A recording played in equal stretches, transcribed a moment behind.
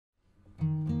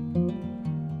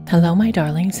Hello my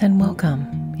darlings and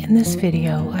welcome. In this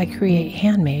video I create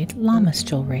handmade Lammas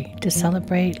jewelry to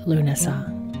celebrate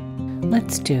Lughnasadh.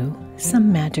 Let's do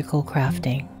some magical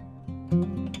crafting.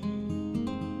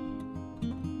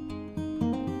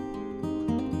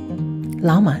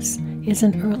 Lammas is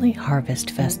an early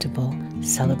harvest festival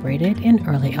celebrated in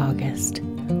early August.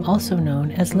 Also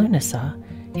known as Lughnasadh,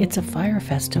 it's a fire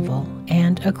festival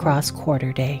and a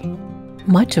cross-quarter day.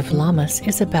 Much of Lammas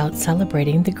is about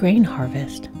celebrating the grain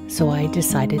harvest, so I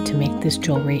decided to make this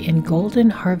jewelry in golden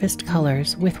harvest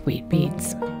colors with wheat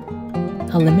beads.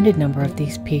 A limited number of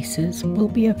these pieces will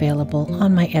be available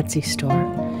on my Etsy store,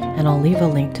 and I'll leave a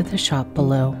link to the shop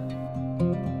below.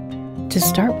 To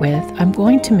start with, I'm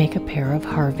going to make a pair of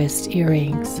harvest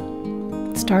earrings.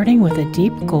 Starting with a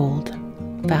deep gold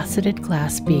faceted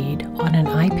glass bead on an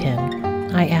eye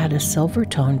pin, I add a silver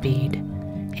tone bead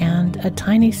and a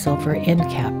tiny silver end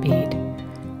cap bead,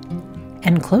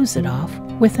 and close it off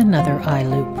with another eye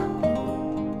loop.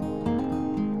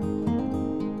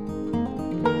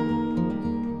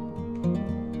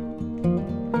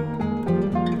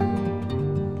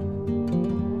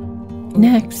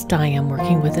 Next, I am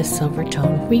working with a silver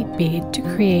tone wheat bead to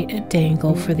create a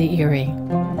dangle for the earring.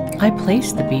 I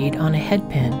place the bead on a head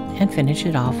pin and finish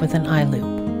it off with an eye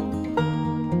loop.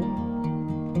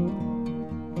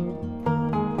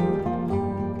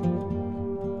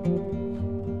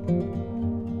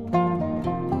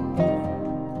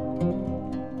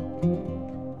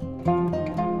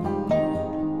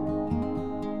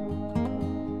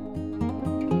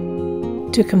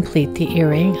 To complete the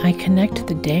earring, I connect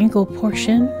the dangle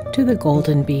portion to the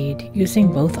golden bead using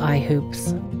both eye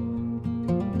hoops.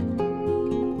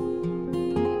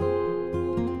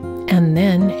 And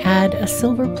then add a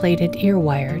silver-plated ear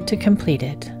wire to complete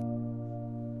it.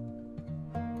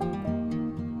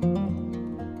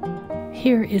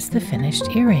 Here is the finished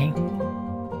earring.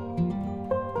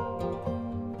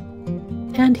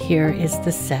 And here is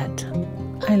the set.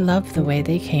 I love the way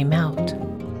they came out.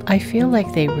 I feel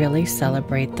like they really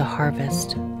celebrate the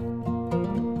harvest.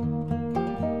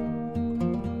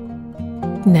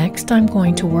 Next, I'm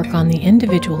going to work on the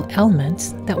individual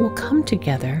elements that will come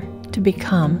together to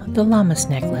become the Lammas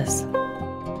necklace.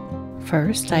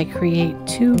 First, I create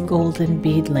two golden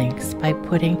bead links by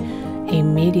putting a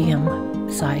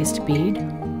medium-sized bead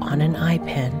on an eye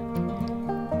pin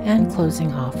and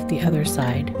closing off the other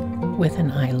side with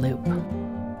an eye loop.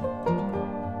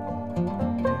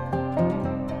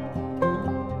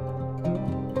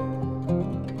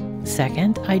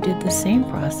 Second, I did the same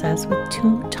process with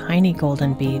two tiny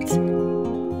golden beads.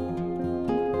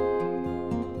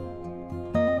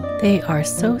 They are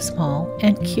so small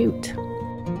and cute.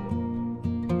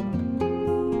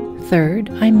 Third,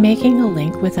 I'm making a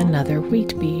link with another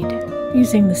wheat bead.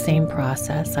 Using the same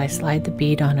process, I slide the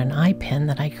bead on an eye pin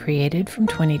that I created from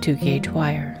 22 gauge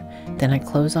wire. Then I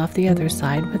close off the other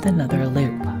side with another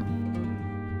loop.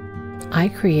 I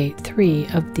create 3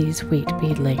 of these wheat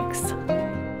bead links.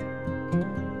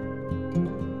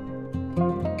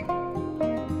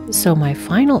 So my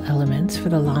final elements for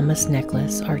the Lammas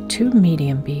necklace are 2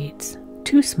 medium beads,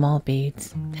 2 small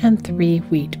beads, and 3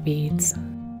 wheat beads.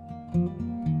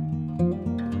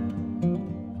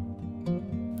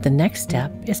 The next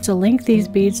step is to link these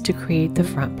beads to create the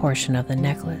front portion of the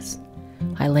necklace.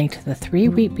 I linked the 3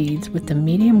 wheat beads with the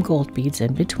medium gold beads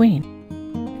in between,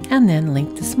 and then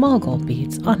linked the small gold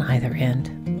beads on either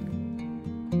end.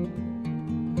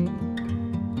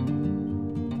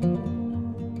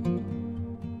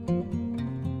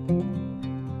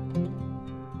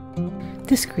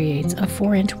 This creates a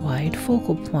 4-inch wide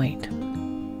focal point.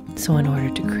 So in order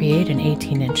to create an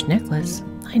 18-inch necklace,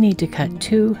 I need to cut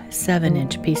 2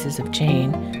 7-inch pieces of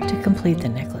chain to complete the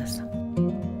necklace.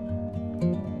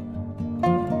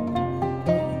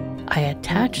 I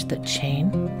attach the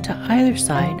chain to either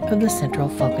side of the central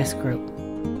focus group.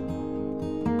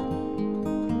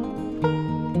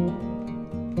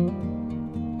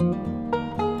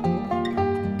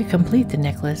 To complete the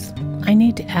necklace, I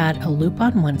need to add a loop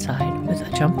on one side with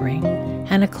a jump ring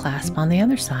and a clasp on the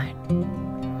other side.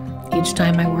 Each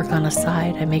time I work on a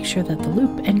side, I make sure that the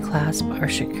loop and clasp are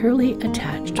securely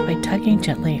attached by tugging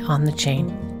gently on the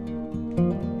chain.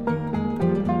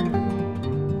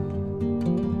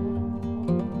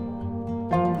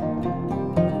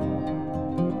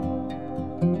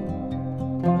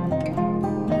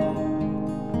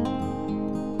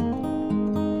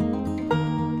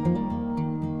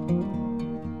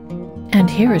 And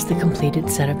here is the completed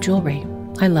set of jewelry.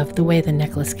 I love the way the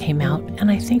necklace came out, and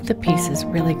I think the pieces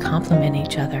really complement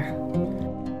each other.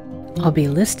 I'll be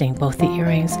listing both the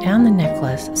earrings and the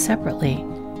necklace separately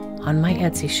on my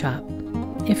Etsy shop.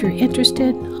 If you're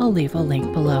interested, I'll leave a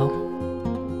link below.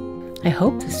 I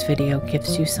hope this video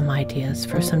gives you some ideas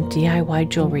for some DIY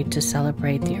jewelry to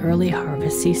celebrate the early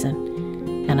harvest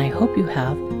season, and I hope you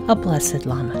have a blessed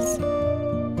Lammas.